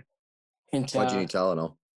with her. Why'd you need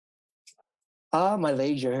Tylenol? My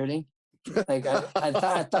legs are hurting. Like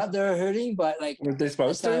I thought they were hurting, but like were they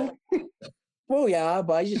supposed to? Well, yeah,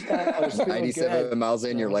 but I just thought I was 97 miles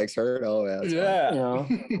in, your legs hurt. Oh yeah.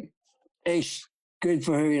 It's good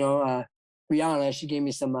for her. Rihanna, she gave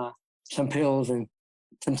me some pills and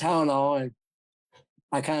some Tylenol, and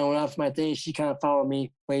I kind of went off my thing. She kind of followed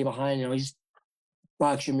me way behind, just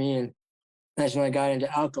watching me, and that's when I got into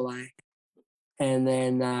Alkali, and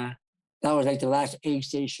then that was like the last aid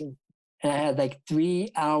station. And I had like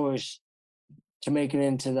 3 hours to make it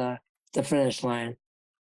into the finish line.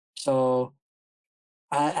 So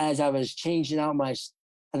as I was changing out I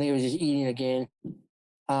think it was just eating again.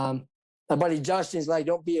 My buddy Justin's like,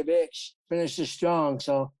 don't be a bitch, finish this strong.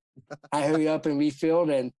 So I hurried up and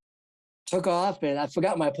refilled and took off, and I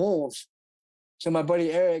forgot my poles. So my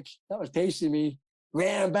buddy Eric, that was pacing me,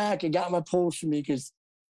 ran back and got my poles for me because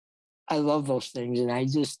I love those things. And I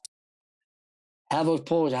just have those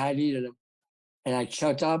poles. I needed them. And I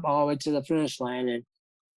chucked up all the way to the finish line, and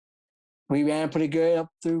we ran pretty good up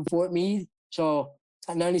through Fort Meade. So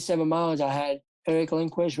at 97 miles, I had Eric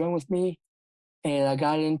Lindquist run with me, and I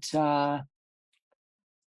got into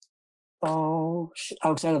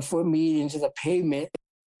outside of Fort Meade into the pavement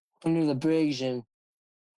under the bridge, and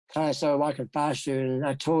kind of started walking faster. And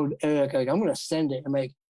I told Eric, like, I'm gonna send it. I'm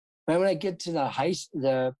like, right when I get to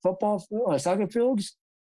the football field, or soccer fields,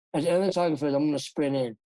 at the end of the soccer field, I'm gonna sprint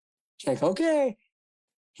in. She's like, okay.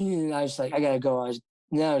 And I was like, I gotta go. I was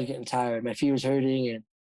getting tired. My feet was hurting, and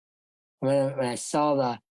when I saw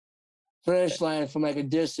the finish line from like a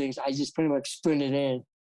distance, I just pretty much sprinted in,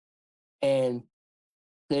 and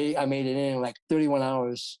I made it in like 31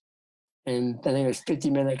 hours, and I think it was 50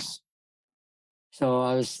 minutes. So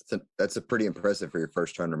I was, That's a pretty impressive for your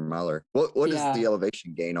first 100 miler. What is yeah. the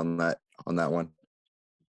elevation gain on that one?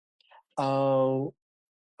 Of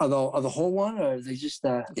the whole one, or is they just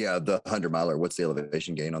Yeah, the 100 miler. What's the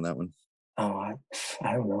elevation gain on that one? oh,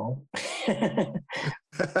 I don't know.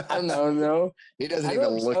 I don't know. He doesn't I even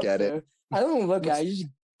know it's look up at it. there. I don't look at it. I just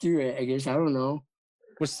do it, I guess. I don't know.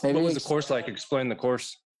 What Maybe was the it's- course like? Explain the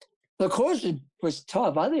course. The course was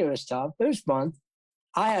tough. I think it was tough. It was fun.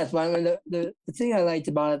 I had fun. And the thing I liked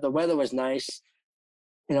about it, the weather was nice.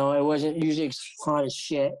 You know, it wasn't usually hot as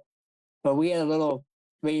shit, but we had a little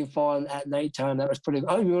rainfall at nighttime. That was pretty.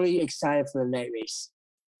 I was really excited for the night race.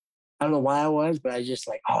 I don't know why I was, but I just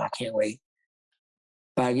like, oh, I can't wait.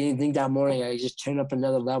 But I didn't think that morning. I just turned up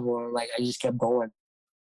another level, and like I just kept going.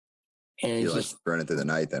 And You it's like just, running through the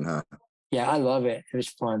night then, huh? yeah, I love it. It was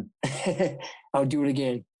fun. I'll do it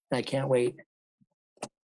again. I can't wait.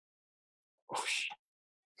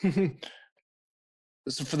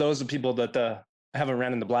 So for those of people that haven't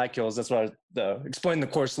ran in the Black Hills, that's why explain the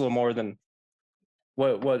course a little more than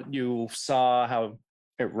what you saw, how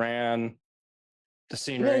it ran, the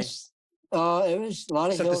scenery. It was a lot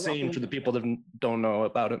of Set the hills. scene for the people that don't know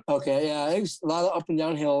about it. Okay, yeah, it was a lot of up and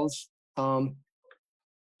down hills.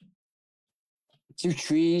 Two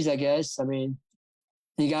trees, I guess. I mean,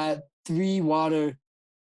 you got 3 water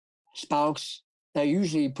spouts that are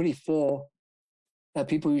usually pretty full. That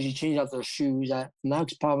people usually change out their shoes. And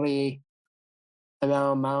that's probably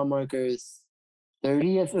around mile markers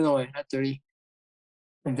 30. No, wait, not 30.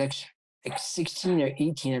 That's like 16 or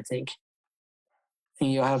 18, I think.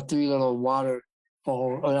 And you'll have 3 little water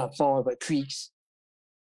fall, or not fall, but creeks.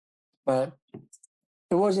 But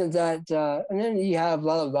it wasn't that. And then you have a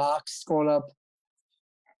lot of rocks going up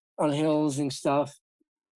on hills and stuff,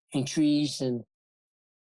 and trees, and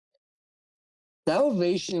the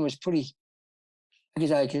elevation was pretty. I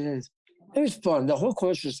guess it was fun. The whole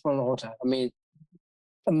course was fun the whole time. I mean,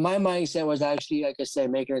 my mindset was actually, like I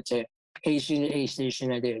said, making it to A station to A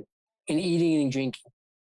station. I did, and eating and drinking,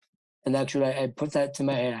 and that's what I put that to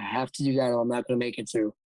my head. I have to do that, or I'm not going to make it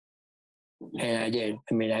through. And I did.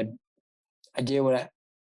 I mean, I did what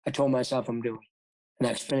I told myself I'm doing. And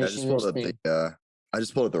that's finishing this thing. I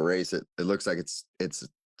just pulled up the race. It looks like it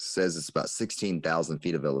says it's about 16,000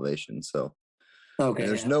 feet of elevation. So Okay.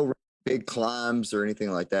 there's no big climbs or anything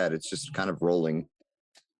like that. It's just kind of rolling.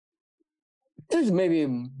 There's maybe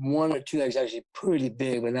 1 or 2 that's actually pretty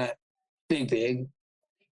big, but not big.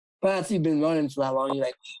 But after you've been running for that long, you're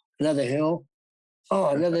like, another hill.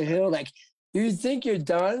 Oh, another hill. Like you think you're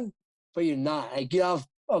done, but you're not. I get off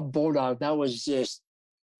of Bulldog. That was just,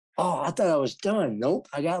 oh, I thought I was done. Nope.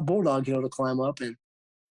 I got Bulldog Hill to climb up,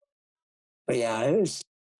 but yeah, it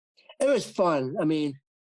was fun. I mean,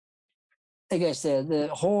 like I said, the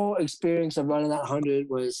whole experience of running that 100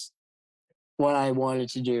 was what I wanted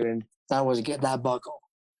to do, and that was get that buckle.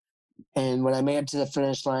 And when I made it to the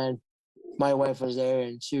finish line, my wife was there,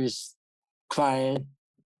 and she was crying.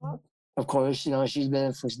 Of course, you know, she's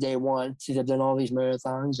been since day one. She's done all these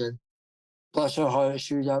marathons, and bless her heart,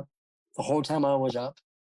 she was up the whole time I was up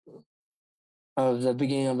of the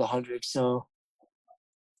beginning of the 100. So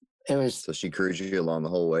it was. So she cruised you along the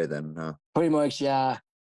whole way then, huh? Pretty much, yeah.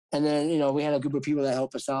 And then, you know, we had a group of people that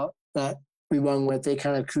helped us out that we run with. They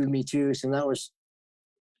kind of crewed me too. So that was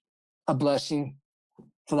a blessing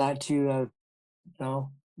for that too. You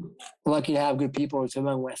know, lucky to have good people to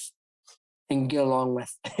run with and get along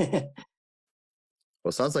with. Well,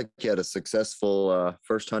 it sounds like you had a successful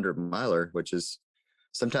first 100 miler, which is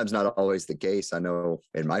sometimes not always the case. I know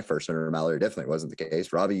in my first 100 miler, it definitely wasn't the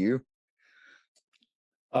case. Robbie, you?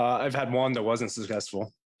 I've had one that wasn't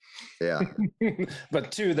successful. Yeah.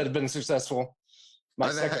 But 2 that have been successful.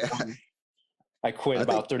 My second one, I quit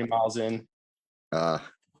about 30 miles in. I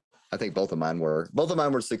think both of mine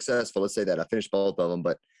were successful. Let's say that I finished both of them,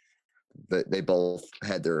 but they both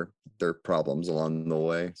had their problems along the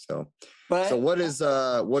way. So what is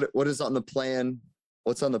on the plan?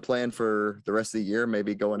 What's on the plan for the rest of the year?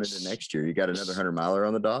 Maybe going into next year. You got another 100 miler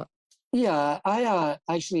on the dock? Yeah, I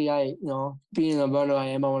you know, being a runner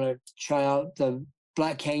I want to try out the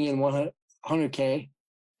Black Canyon 100K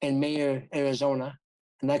in Mayer, Arizona,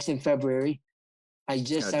 and that's in February. I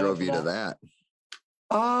just drove you to that.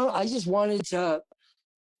 I just wanted to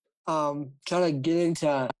try to get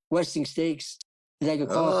into Western States.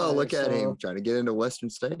 Oh, look at him trying to get into Western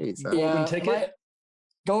States. Huh? Yeah,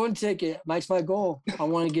 golden ticket. That's my goal. I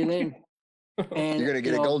want to get in. And you're gonna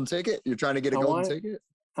get a golden ticket? You're trying to get a golden ticket?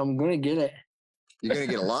 I'm gonna get it. You're gonna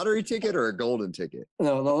get a lottery ticket or a golden ticket?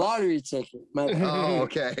 No, the lottery ticket. Oh,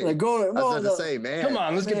 okay. The golden. I was about to say, man. Come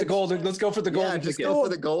on, let's get the golden. Let's go for the golden ticket. Just go for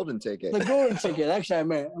the golden ticket. The golden ticket. Actually, I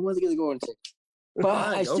want to get the golden ticket. But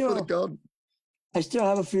I Go for the still, gold. I still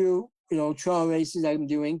have a few, trial races I'm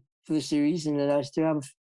doing for the series, and then I still have a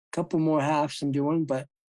couple more halves I'm doing. But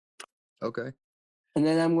Okay. and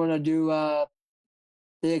then I'm gonna do, like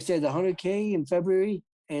I said, the 100K in February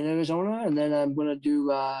in Arizona, and then I'm gonna do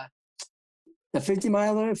the 50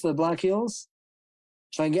 miler for the Black Hills,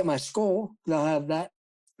 so I can get my skull. I'll have that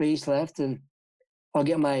race left, and I'll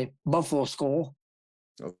get my buffalo skull,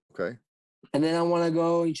 Okay. and then I want to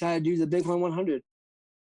go and try to do the Bighorn 100.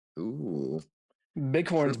 Ooh.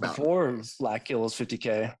 Bighorn's Sure, mountain before race. Black Hills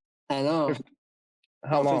 50K. I know.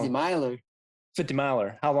 How 50 long? miler. 50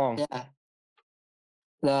 miler. How long? Yeah.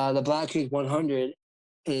 The Black Hills 100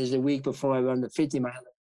 is the week before I run the 50 miler.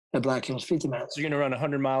 The Black Hills 50 miler. So you're gonna run a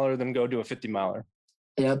 100 miler, then go do a 50 miler.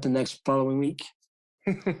 Yep, the next following week.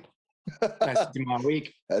 Nice 50 mile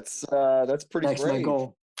week. That's pretty That's brave. my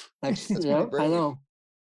goal. That's Yep, pretty I brave. know.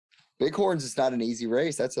 Bighorns is not an easy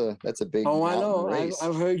race. That's a big Oh, I mountain know. race.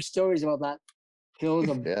 I've heard stories about that. Hill's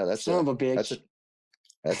a Yeah, that's son of a bitch.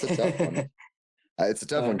 That's a tough one. It's a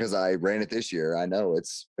tough one Yeah. because I ran it this year. I know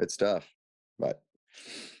it's tough, but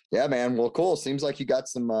yeah, man. Well, cool. Seems like you got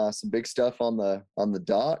some big stuff on the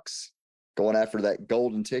docks, going after that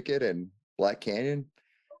golden ticket and Black Canyon.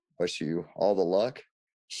 Wish you all the luck.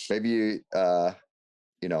 Maybe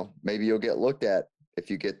maybe you'll get looked at if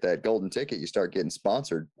you get that golden ticket. You start getting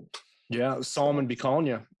sponsored. Yeah, Solomon be calling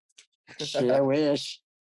you. Shit, I wish.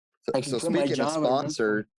 I can So quit my speaking of job and run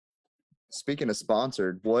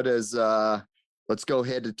sponsored, what is let's go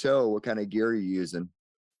head to toe. What kind of gear are you using?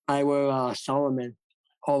 I wear Solomon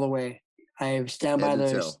all the way. I stand by Head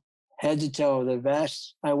to those toe. head to toe. The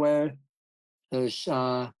vest I wear, those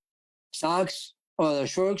socks, or the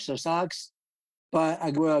shorts or socks. But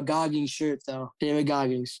I wear a Goggins shirt though. David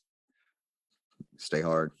Goggins. Stay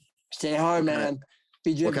hard. Stay hard, What kind man.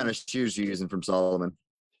 Be What driven. kind of shoes are you using from Solomon?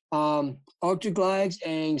 Ultra Glides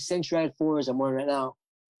and Centride 4s I'm wearing right now.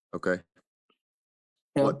 Okay.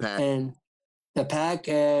 Yep. What pack? And the pack,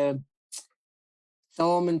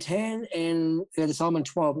 Solomon 10 and the Solomon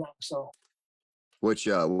 12 now. So Which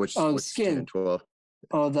which 10 skin. and 12?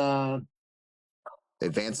 The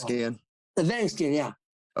Advanced skin? advanced skin, yeah.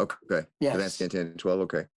 Okay. Yes. Advanced skin 10 and 12.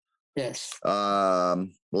 Okay. Yes.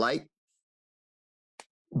 Light?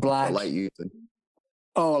 Black. What light you using?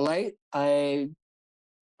 Oh, light. I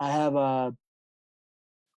have a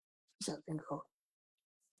what's that thing called?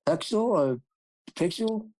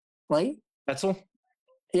 Pixel light? Etzel?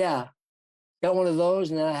 Yeah. Got one of those,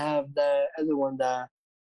 and then I have the other one, the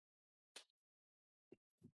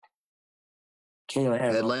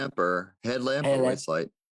Headlamp or waist light?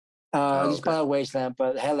 just okay. bought a waist lamp,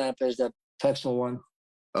 but the headlamp is the Pixel one.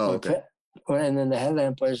 Oh, okay. And then the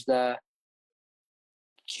headlamp was the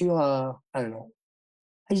I don't know.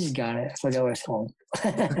 I just got it. I forgot what it's called.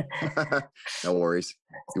 No worries.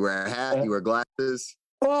 You wear a hat, you wear glasses.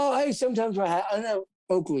 Well, I sometimes wear hat. I know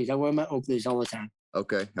Oakleys. I wear my Oakleys all the time.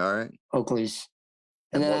 Okay, all right. Oakleys.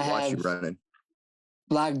 And then what I watch you have running?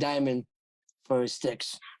 Black Diamond for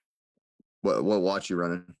sticks. What watch you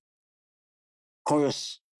running?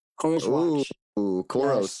 Chorus Ooh, watch.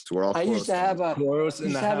 Koros. Yes. We're all I used to have a Koros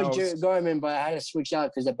in the house. Garmin, but I had to switch out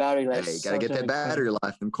because the battery life. Hey, gotta get that battery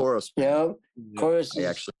life. Them Koros. Yep. Chorus I is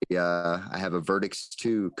actually I have a Vertex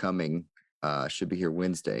 2 coming. Should be here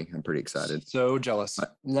Wednesday. I'm pretty excited. So jealous.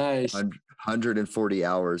 nice. 140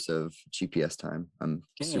 hours of GPS time. I'm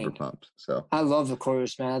super Dang. pumped. So I love the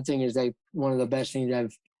chorus, man. I think it's like one of the best things I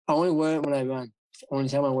only wear it when I run. Only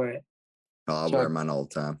time I wear it. I'll So wear mine all the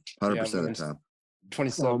time. 100% of the time.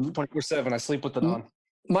 24/7. I sleep with it on.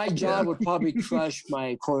 My job would probably crush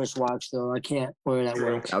my chorus watch, though. I can't wear it at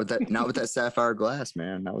work. Not with that sapphire glass,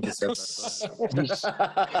 man. Not with the sapphire glass.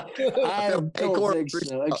 I don't Koros, think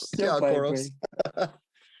so. It's still yeah, Koros.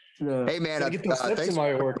 no. Hey, man. Gotta get those steps in while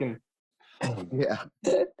you're working. Yeah.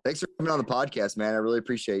 Thanks for coming on the podcast, man. I really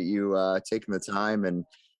appreciate you taking the time and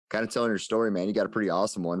kind of telling your story, man. You got a pretty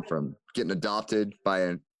awesome one, from getting adopted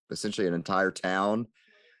by essentially an entire town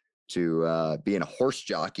to being a horse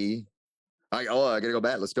jockey. I gotta go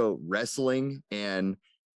back. Let's go wrestling in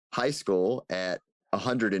high school at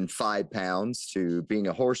 105 pounds to being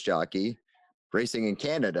a horse jockey, racing in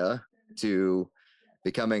Canada to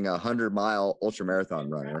becoming a 100-mile ultra marathon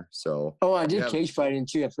runner. So I did cage fighting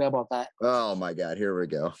too. I forgot about that. Oh my God, here we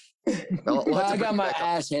go. I got my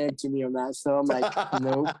ass handed to me on that, so I'm like,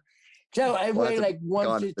 nope. So I weigh like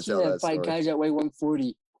 115 and fight guys that weigh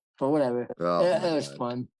 140, but whatever. That was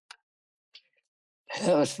fun.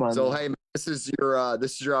 That was fun. So hey, man, this is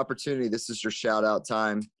your opportunity. This is your shout out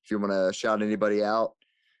time. If you want to shout anybody out,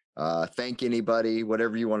 thank anybody,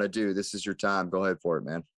 whatever you want to do, this is your time. Go ahead for it,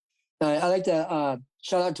 man. I like to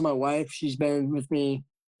shout out to my wife. She's been with me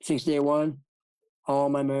since day one, all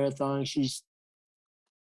my marathons. She's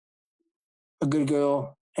a good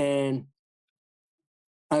girl. And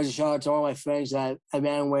I was a shout out to all my friends that I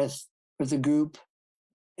ran with the group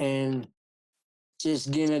and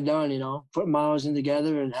just getting it done, putting miles in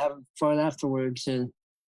together and having fun afterwards. And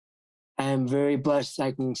I'm very blessed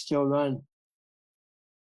I can still run.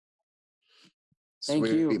 Thank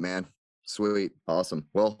Sweet, you. man. Sweet. Awesome.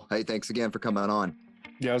 Well, hey, thanks again for coming on.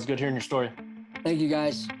 Yeah, it was good hearing your story. Thank you,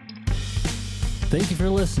 guys. Thank you for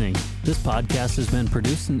listening. This podcast has been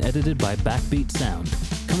produced and edited by Backbeat Sound.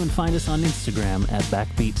 Come and find us on Instagram at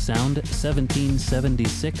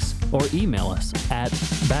backbeatsound1776 or email us at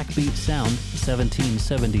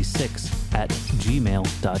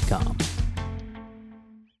backbeatsound1776@gmail.com.